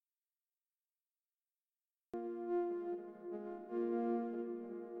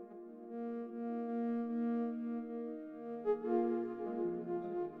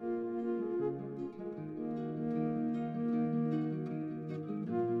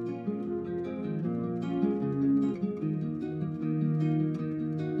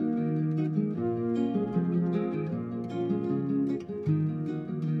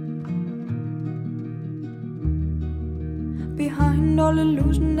all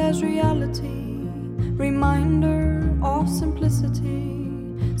illusion there's reality. Reminder of simplicity.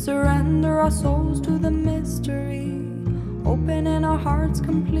 Surrender our souls to the mystery. Opening our hearts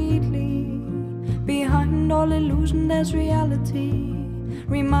completely. Behind all illusion there's reality.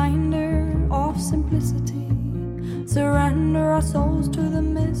 Reminder of simplicity. Surrender our souls to the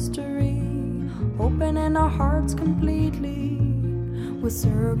mystery. Opening our hearts completely. We're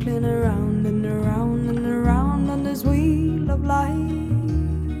circling around and around and around on this wheel of life.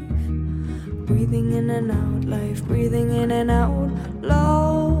 Breathing in and out, life breathing in and out,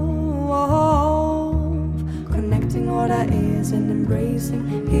 love. Connecting what that is and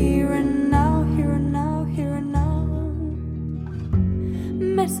embracing here and now, here and now, here and now.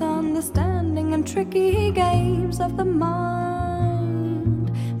 Misunderstanding and tricky games of the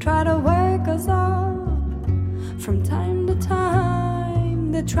mind try to wake us up from time to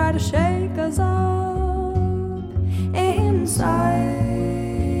time. They try to shake us up inside,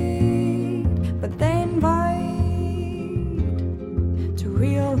 but they invite to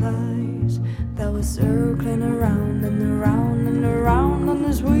realize that we're circling around and around and around on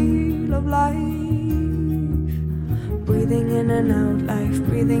this wheel of life. Breathing in and out, life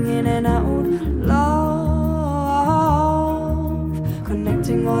breathing in and out, love.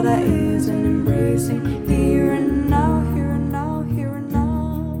 Connecting all that is and embracing here and now, here and now, here and now.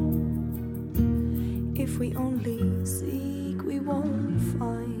 If we only seek, we won't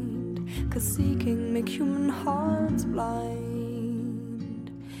find, 'cause seeking make human hearts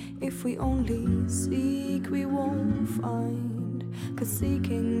blind. If we only seek, we won't find, 'cause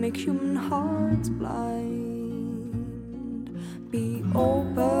seeking make human hearts blind. Be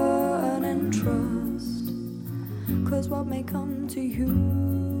open and trust, 'cause what may come to you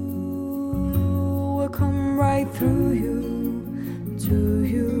will come right through you, to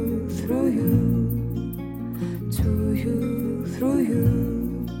you, through you, to you, through you,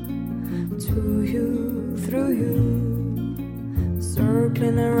 to you, through you.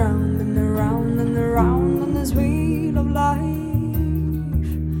 Circling around and around and around on this wheel of life.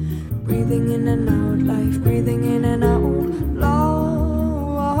 Breathing in and out, life breathing in and out,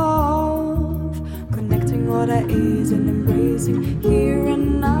 love. Connecting what that is and embracing here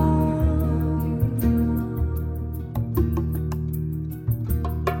and now.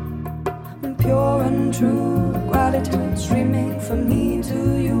 Pure and true gratitude streaming from me to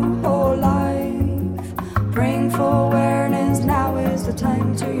you whole life. Praying for awareness, now is the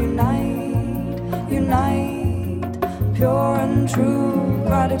time to unite, unite. Pure and true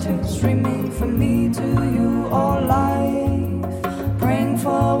gratitude streaming from me to you all life. Praying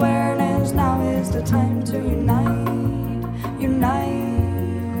for awareness, now is the time to unite, unite.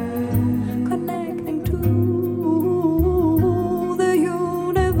 Connecting to the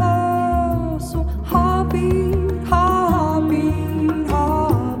universal heartbeat, heartbeat,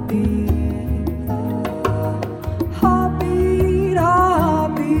 heartbeat. Heartbeat,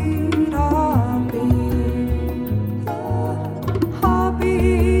 heartbeat, heartbeat.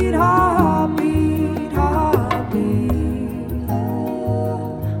 Heartbeat, heartbeat, heartbeat.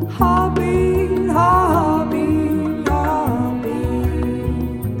 Heartbeat, heartbeat, heartbeat.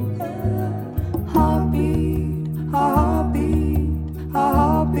 Heartbeat, heartbeat,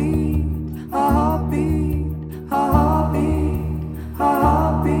 heartbeat, heartbeat, heartbeat,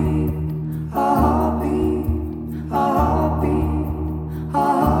 heartbeat, heartbeat, heartbeat,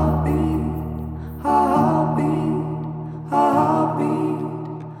 heartbeat, heartbeat, heartbeat,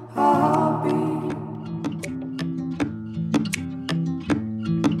 heartbeat.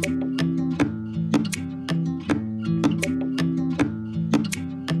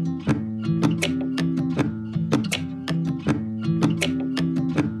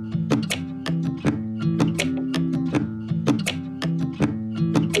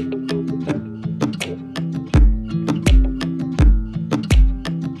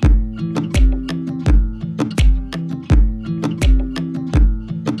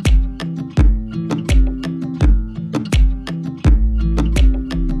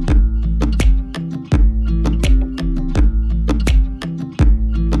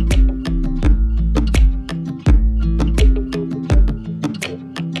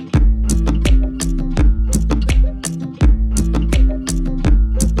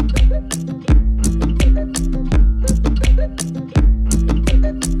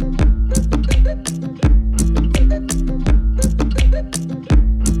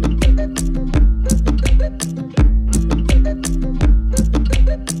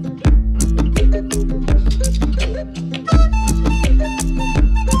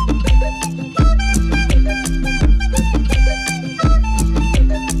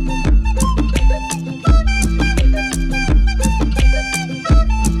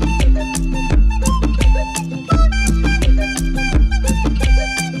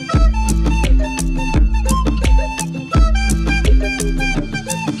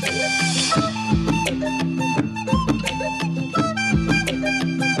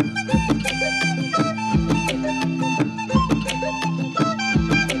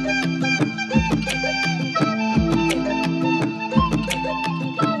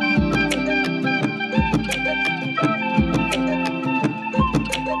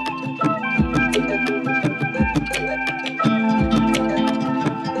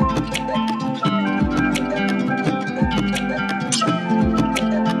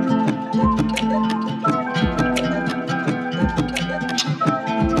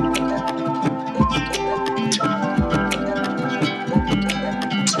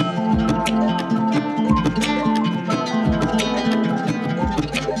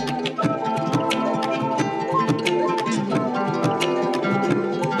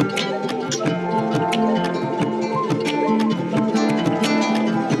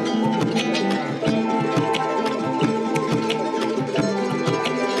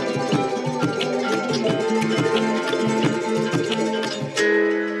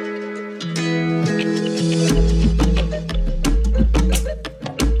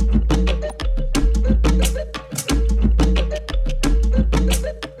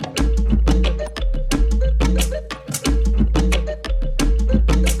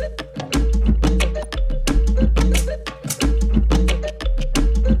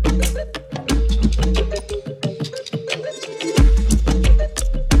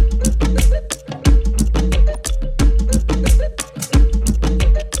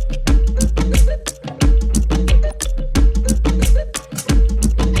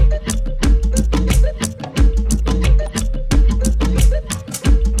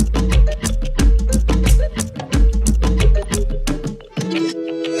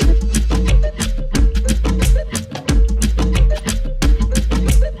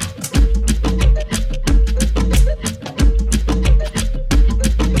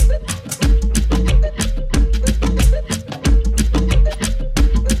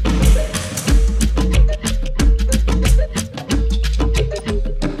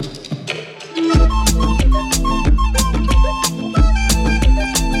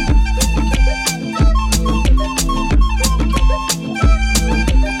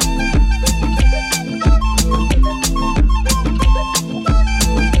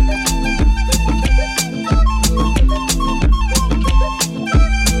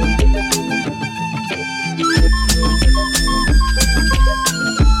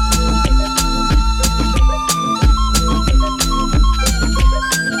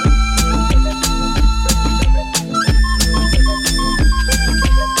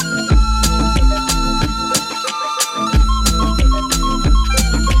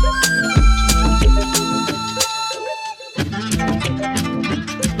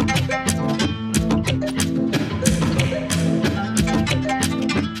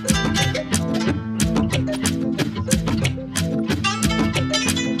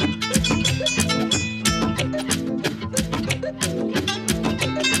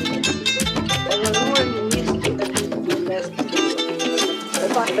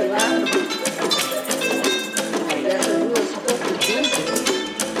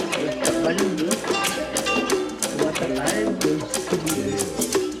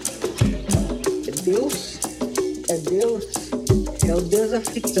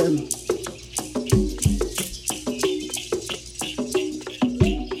 africano.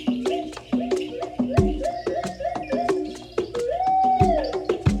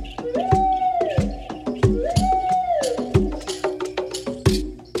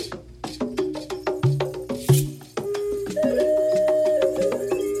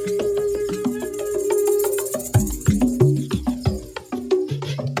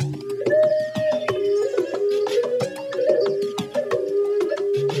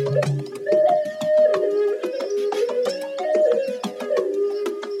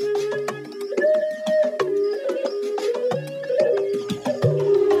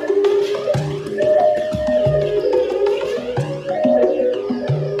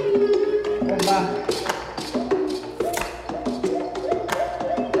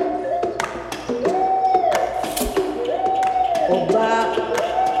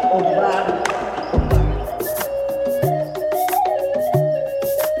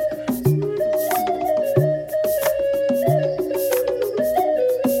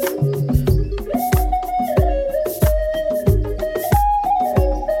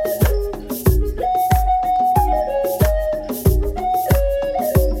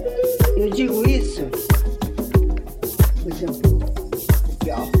 Eu digo isso, por exemplo, aqui,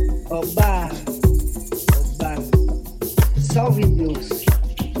 ó, oba, oba, salve Deus,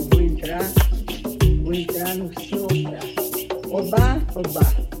 eu vou entrar no seu altar, oba,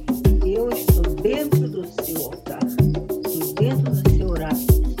 oba, eu estou dentro do seu altar, estou dentro do seu orar,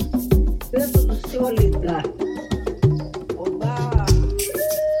 dentro do seu altar, oba.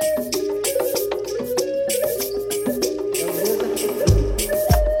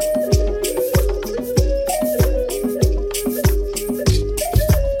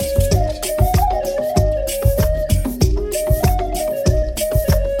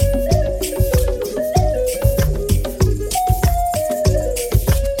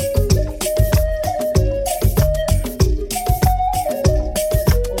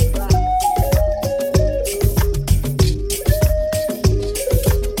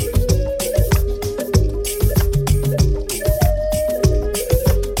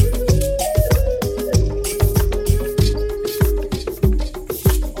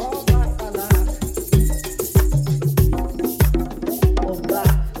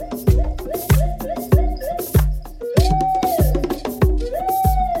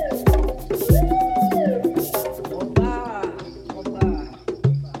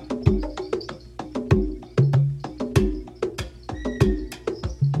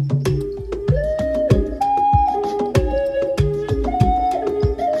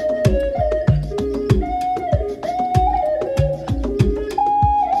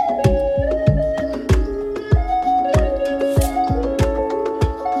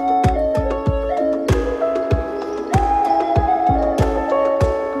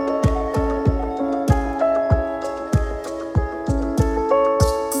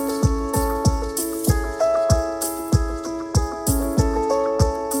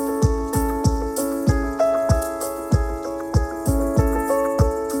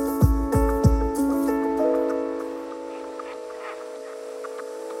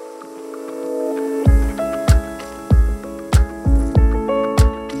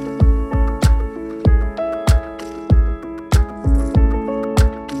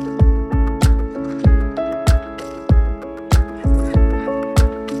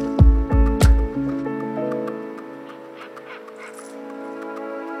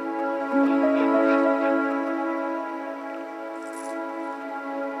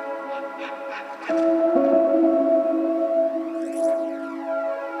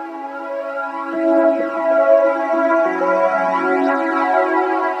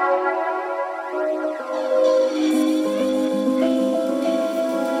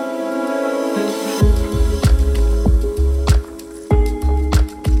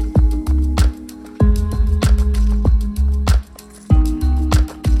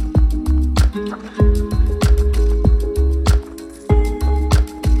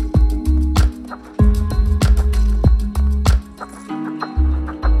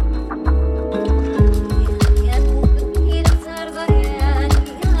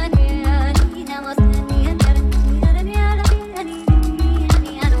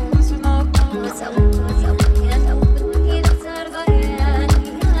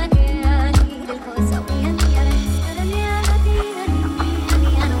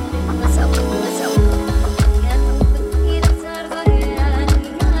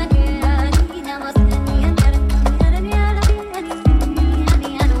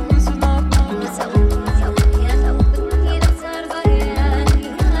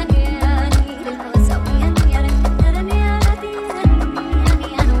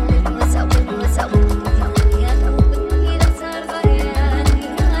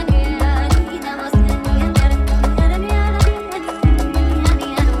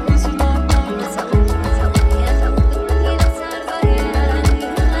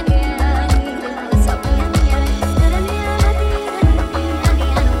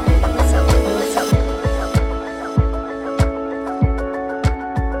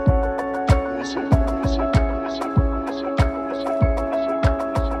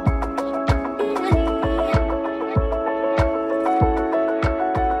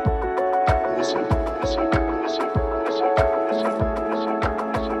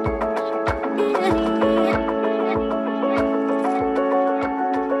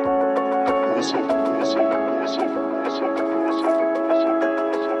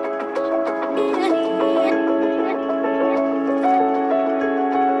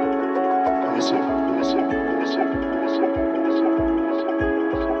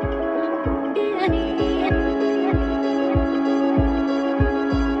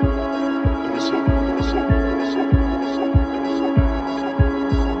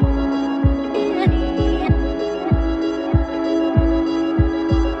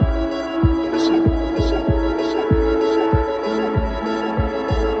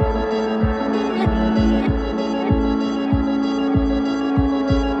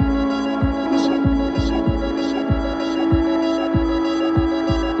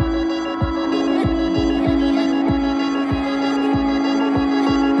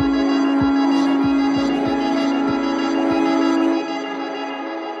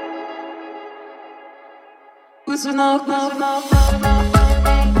 What's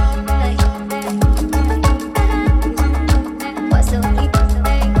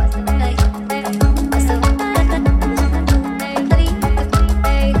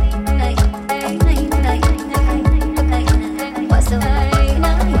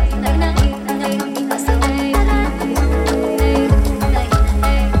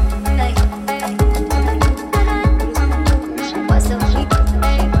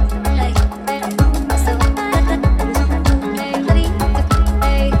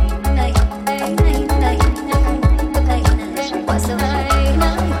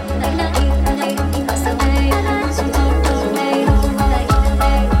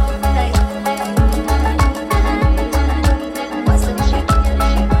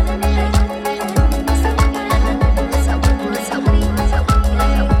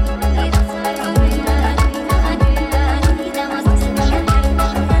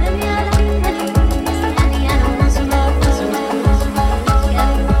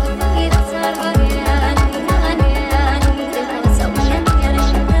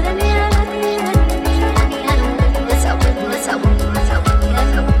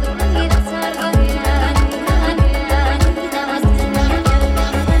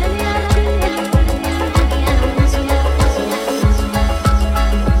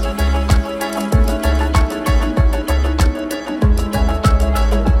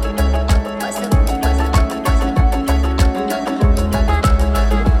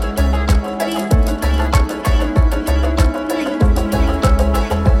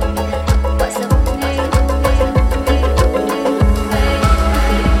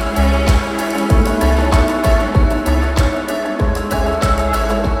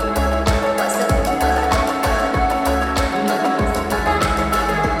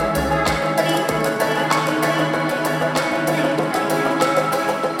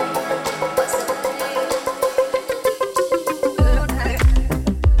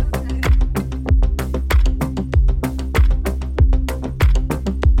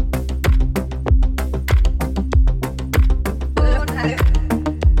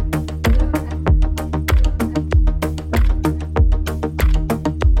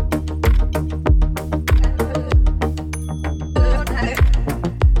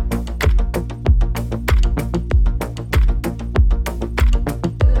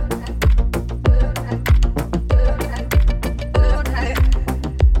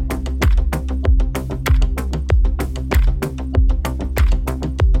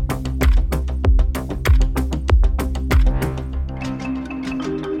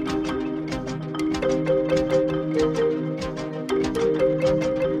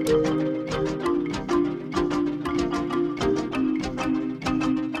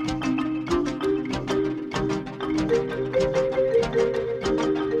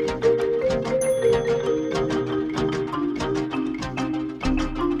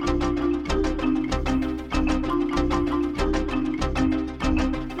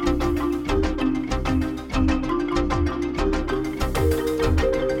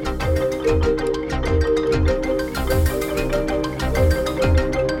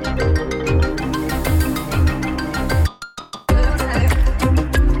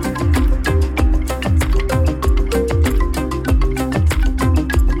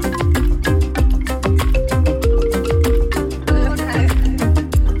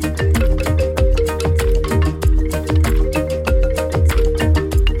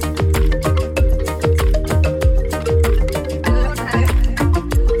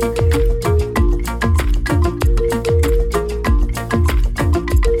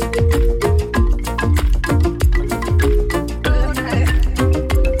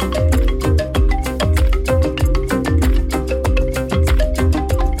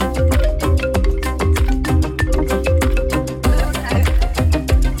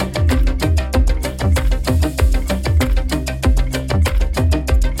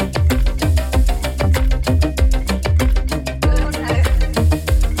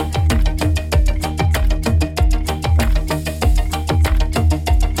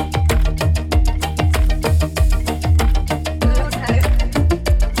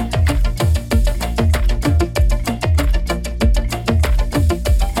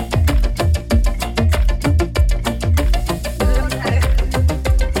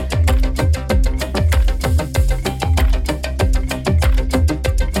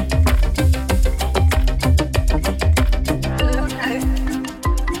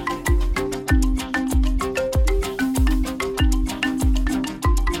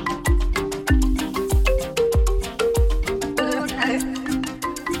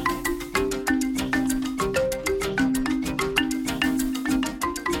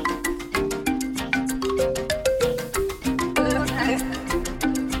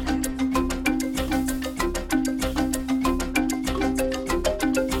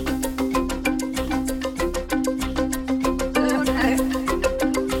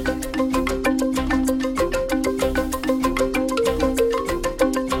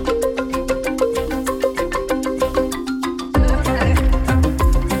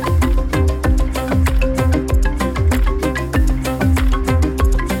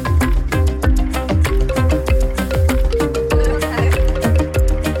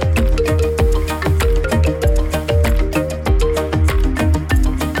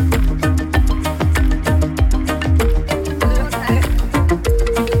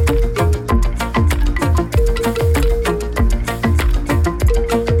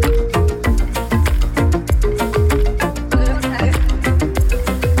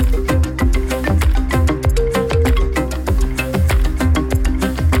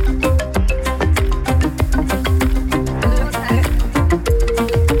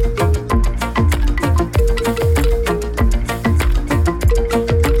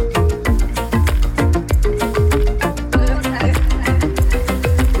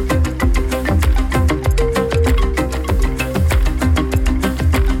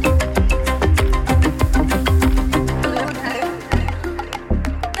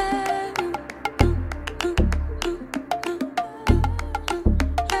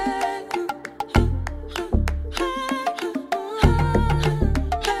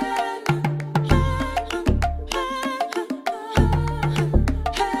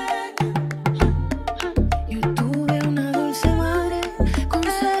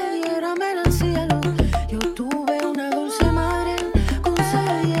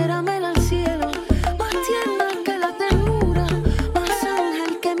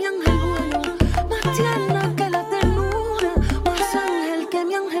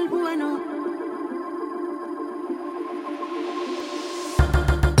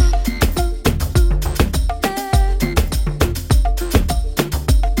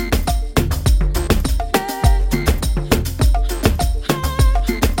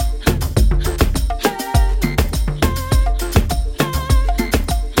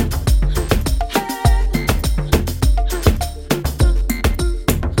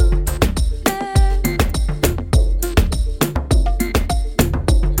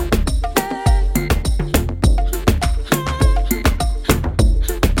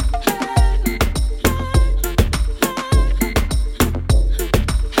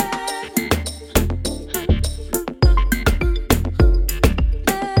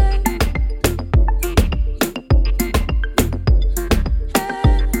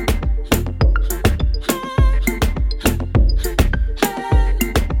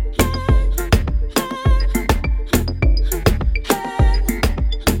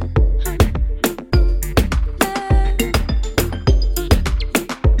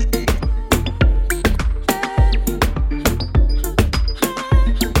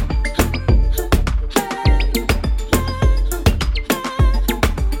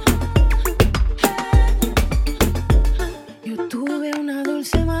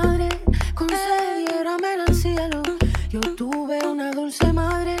dulce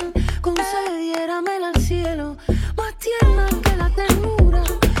madre, concediéramela al cielo, más tierna que la ternura,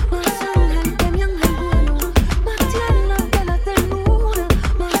 más ángel que mi ángel bueno, más tierna que la ternura,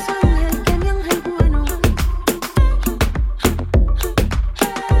 más ángel que mi ángel bueno.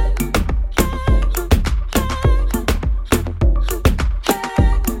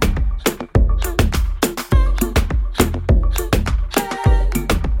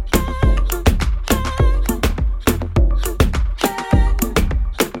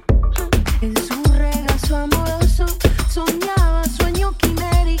 En su regazo amoroso soñaba sueño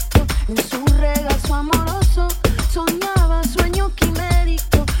quimérico. En su regazo amoroso soñaba sueño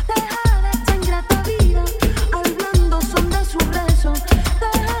quimérico. Dejar esta ingrata vida al blando son de su rezo.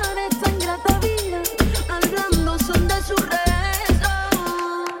 Dejar esta ingrata vida al blando son de su rezo.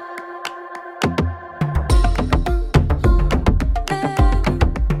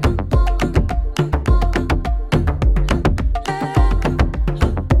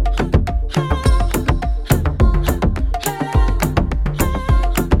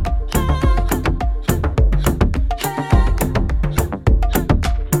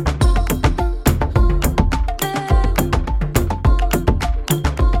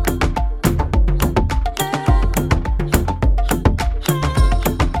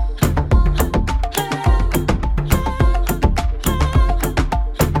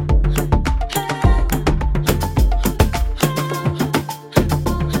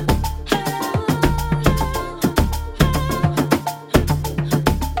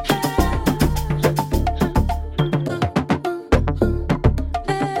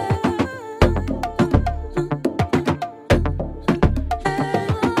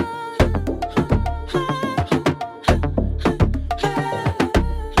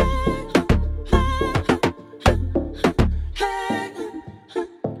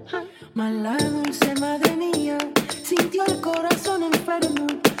 Mas la dulce madre mía sintió el corazón enfermo.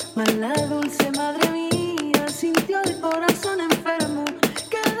 Mas la dulce madre mía sintió el corazón enfermo.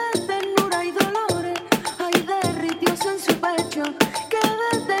 Que de ternura y dolores, ay, derritióse en su pecho. Que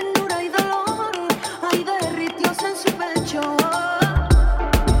de ternura y dolores, ay, derritióse en su pecho.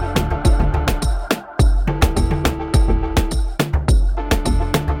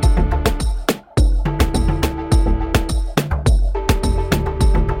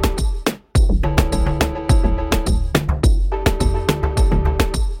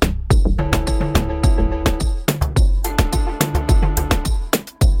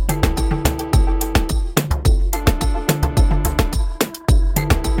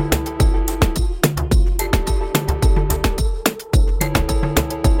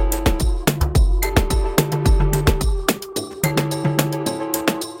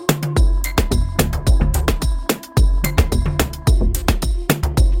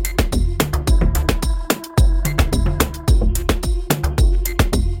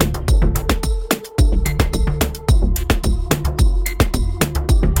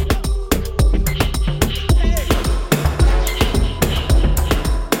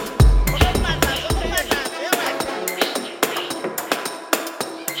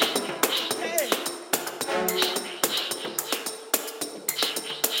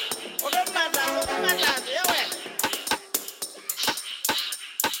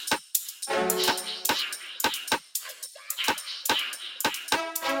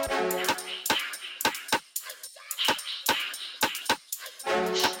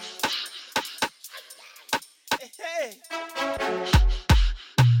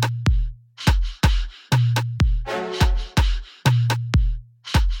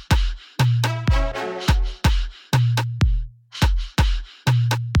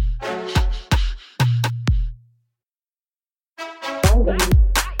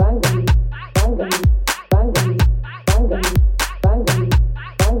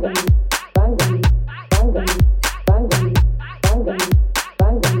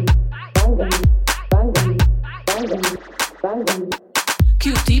 Que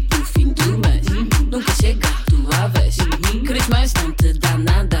o tipo fim do mês nunca chega a tua vez. Queres mais, não te dá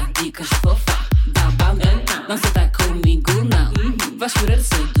nada. Dicas fofa, dá banda. Não se dá comigo, não. Vais por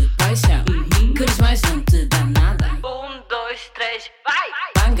só de paixão. Queres mais, não te dá nada. 1, 2, 3, vai!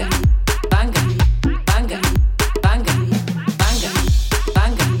 Banga, banga, banga, banga, banga,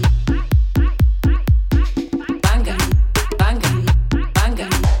 banga, banga, banga, banga,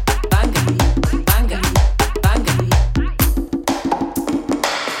 banga, banga, banga.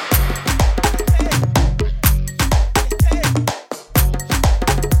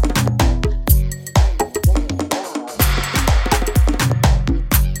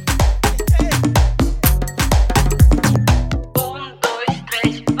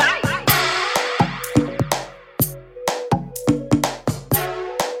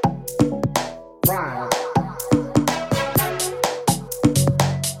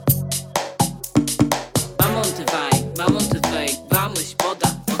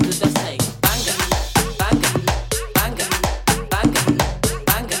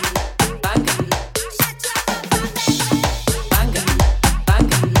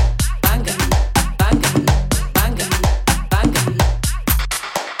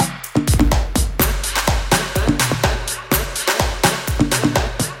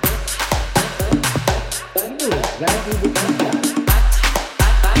 exactly what you got.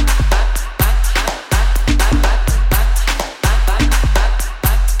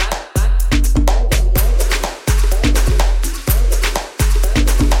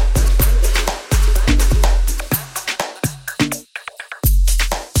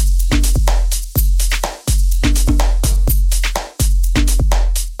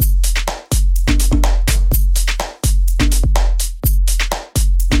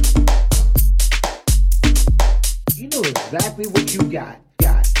 Exactly what you got.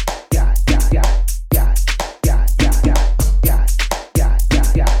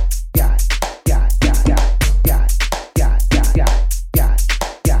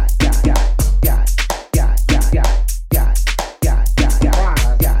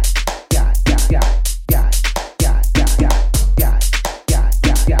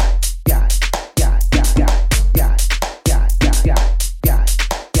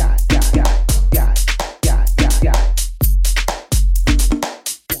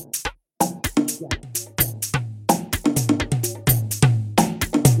 Yeah.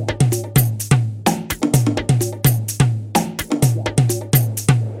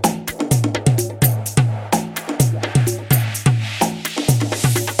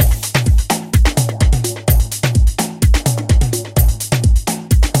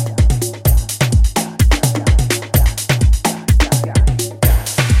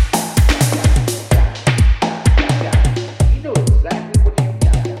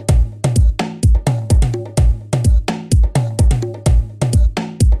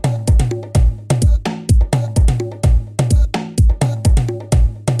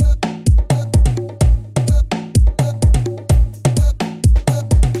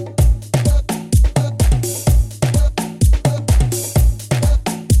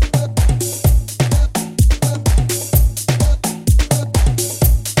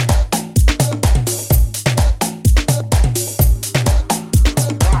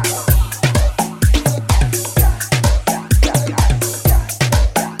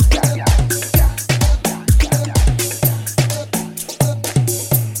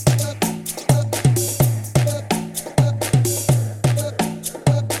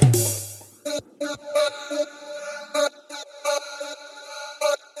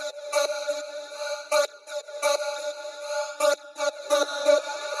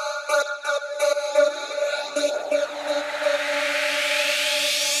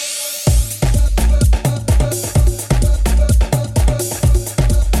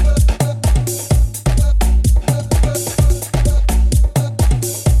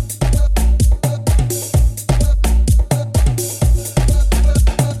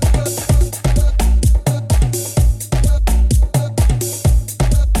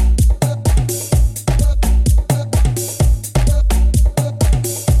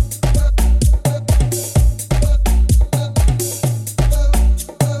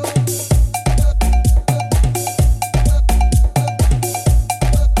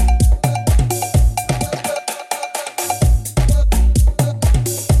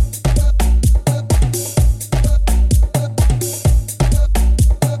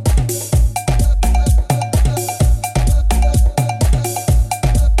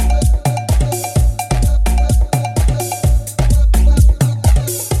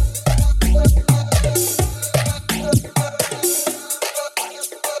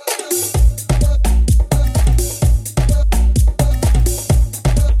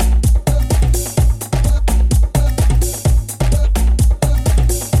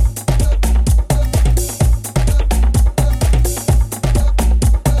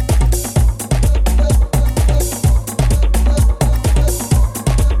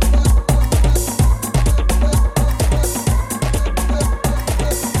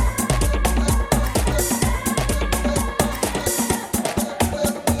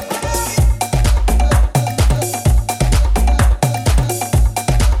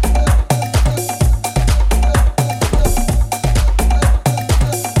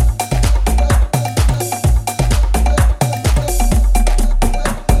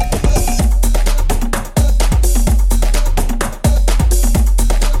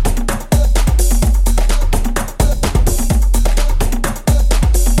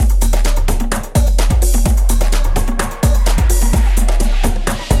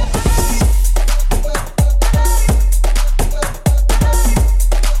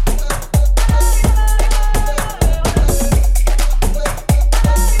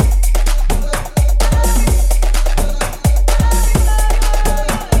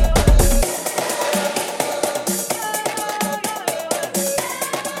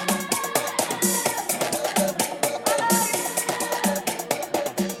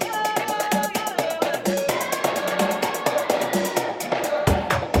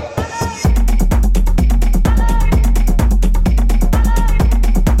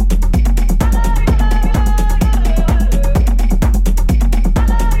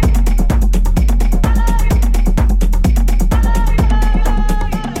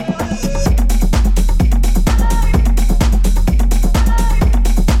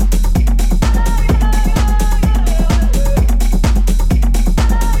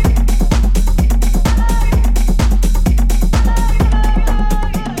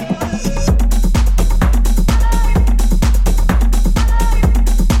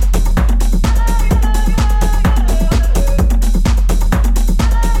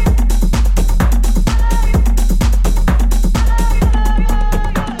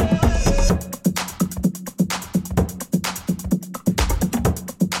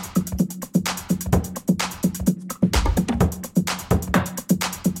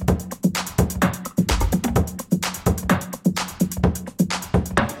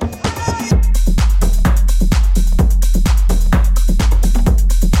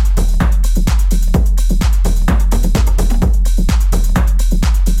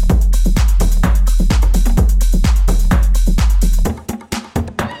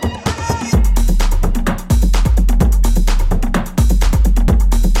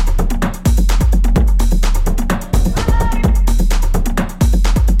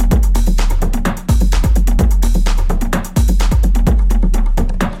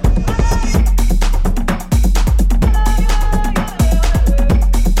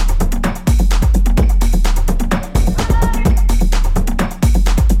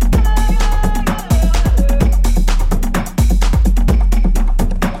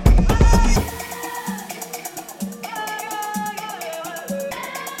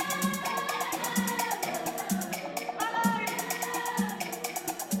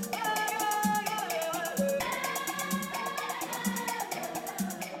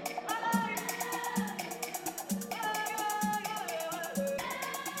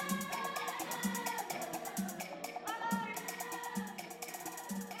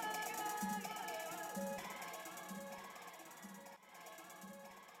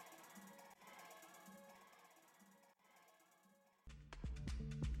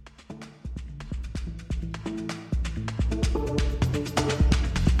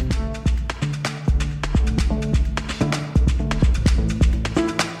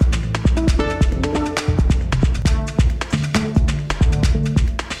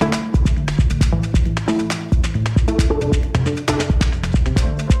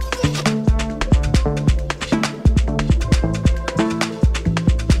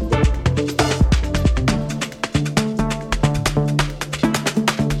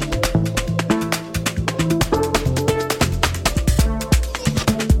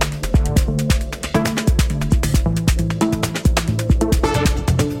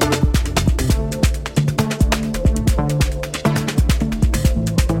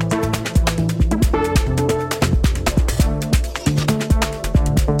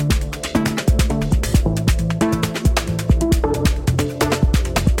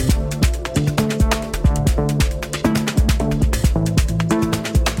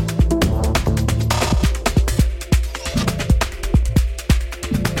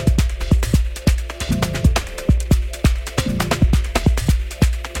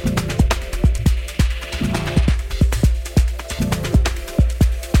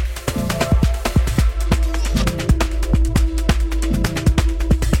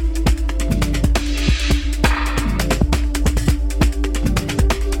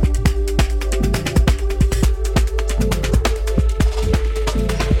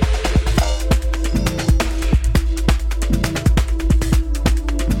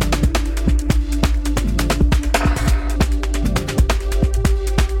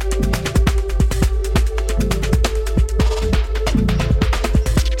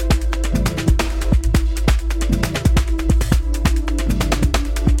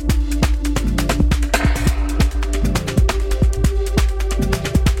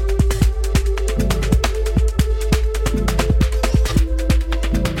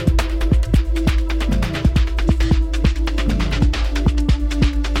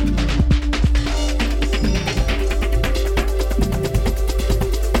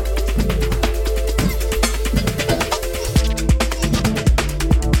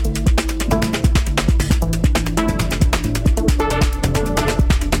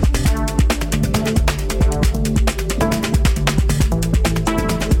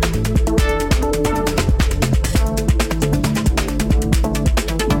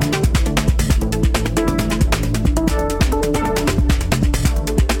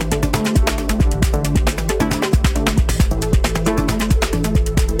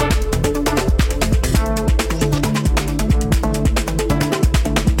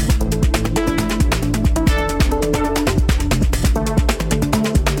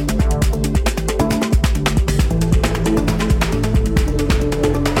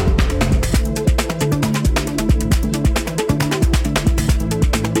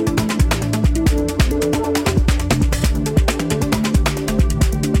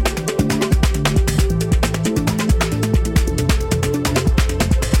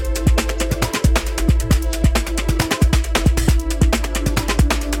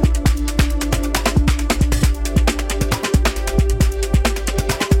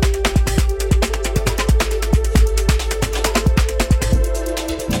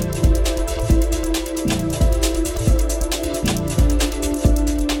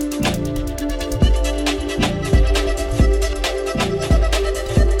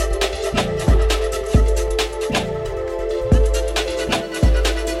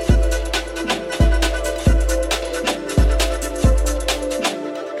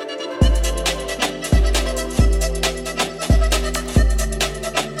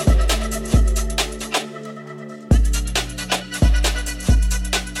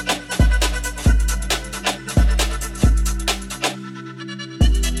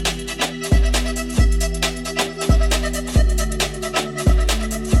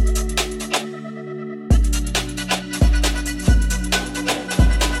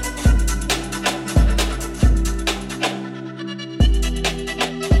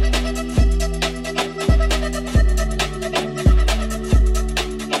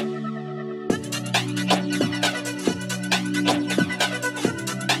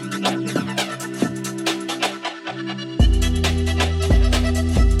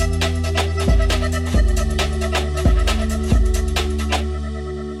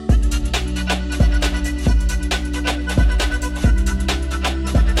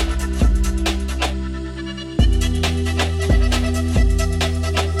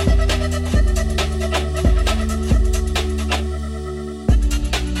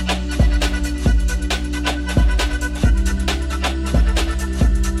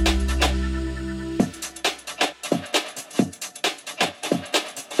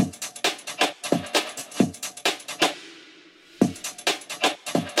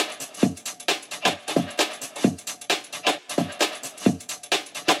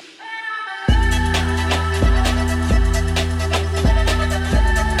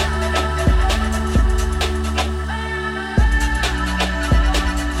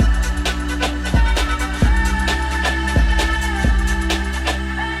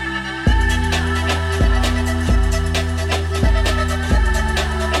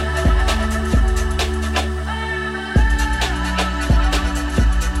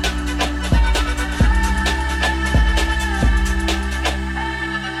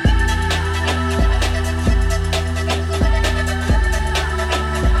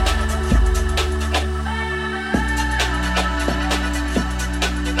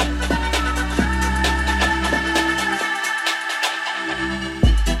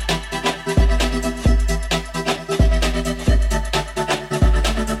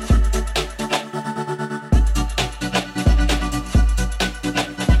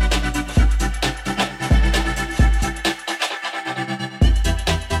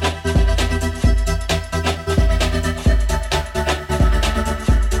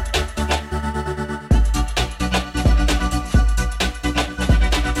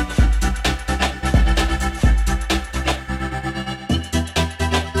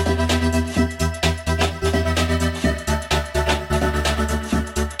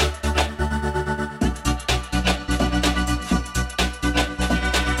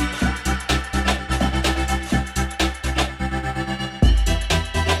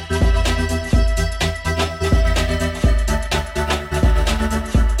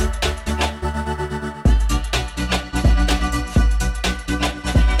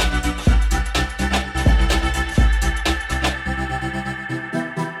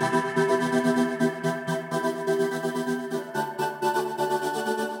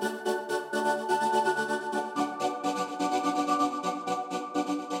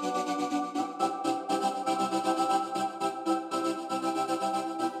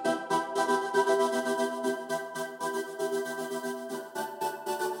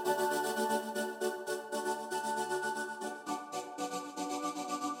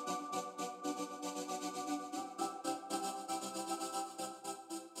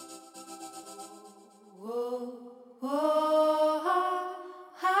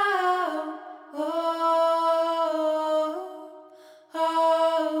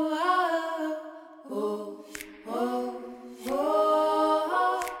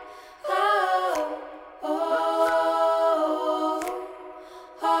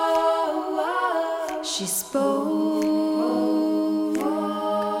 she spoke.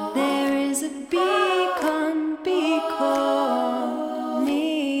 There is a beacon beckoning,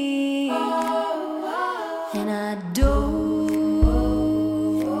 and I dove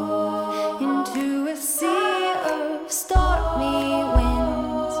into a sea of stormy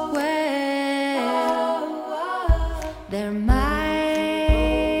winds where their might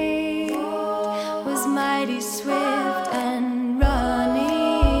was mighty swift and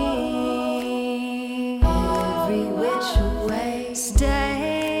running every which way. Stay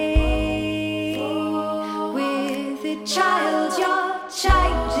with it, child, you're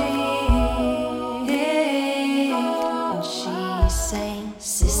changing. And she sang,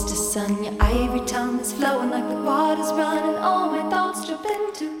 Sister Sun, your ivory tongue is flowing like the water's running. All my thoughts drip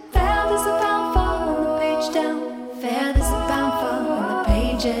into feathers of fall on the page down. Feathers of fall on the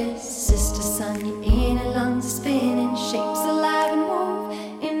pages. Sister Sun, your inner lungs are spinning, shapes alive and move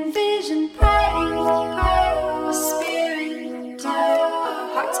in vision, praying, a spirit to our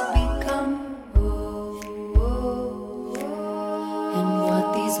hearts have become. And what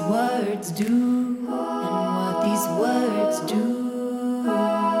these words do, and what these words do,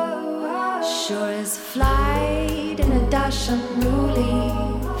 sure as flight in a dash unruly,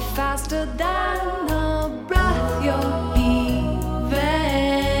 faster than the breath you're heaving.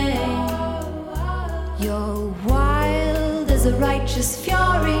 You're wild as a righteous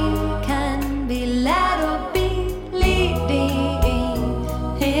fury, can be led or be leading.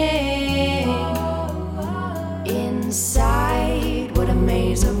 Inside, what a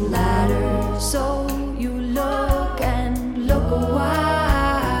maze of ladders. So you look and look a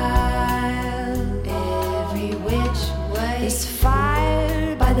while. Every which way is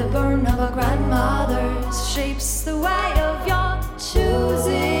fired by the burn of our grandmothers, shapes the way of your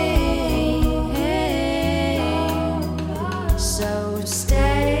choosing. So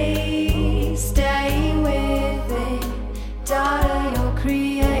stay, stay with it, daughter, you're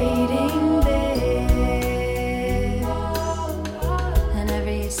creating this. And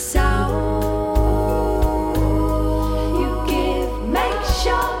every sound you give, make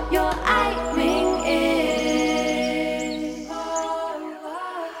sure you're aiming it.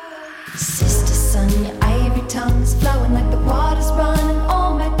 Sister Sun, your ivory tongue is flowing like the water's running.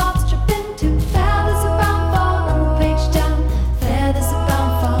 All my thoughts drip into feathers of fall on the page down. Feathers of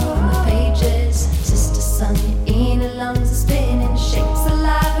fall on the pages. Sister Sun, your inner lungs are spinning, shapes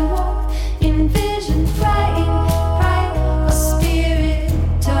alive and move in vision, praying, praying, a spirit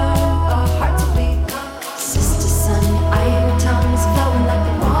turn, our hearts will become. Sister Sun, your ivory tongue is flowing like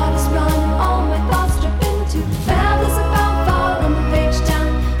the water's running. All my thoughts drip into feathers of fall on the page down.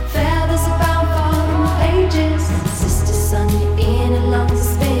 Feathers of fall on the pages. Sister Sun, your inner lungs are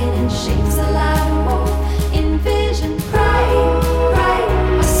spinning, shapes alive and move in vision, praying,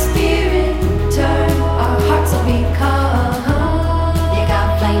 praying, a spirit turn, our hearts will become. You got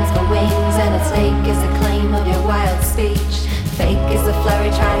flames for wings, and at stake is the claim of your wild speech. Fake is a flurry,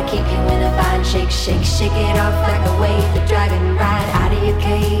 try to keep you in a bind. Shake, shake, shake it off like a wave. The dragon ride out of your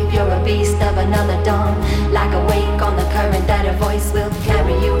cave. You're a beast of another dawn, like a wake on the current that a voice will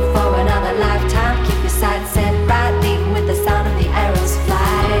carry you for another lifetime. Keep your sights set right, leave with the sound of the arrows fly.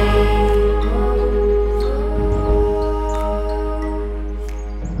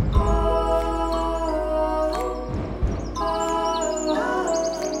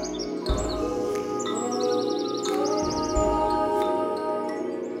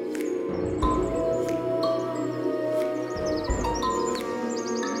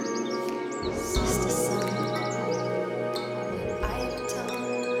 Sister Sun, ivory tongue,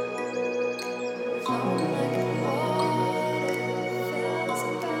 flowing like the water, feathers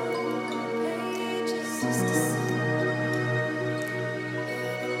of pages. Sister Sun.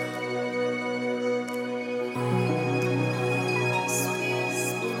 Sweet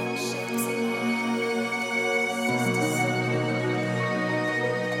spinning shapes alive.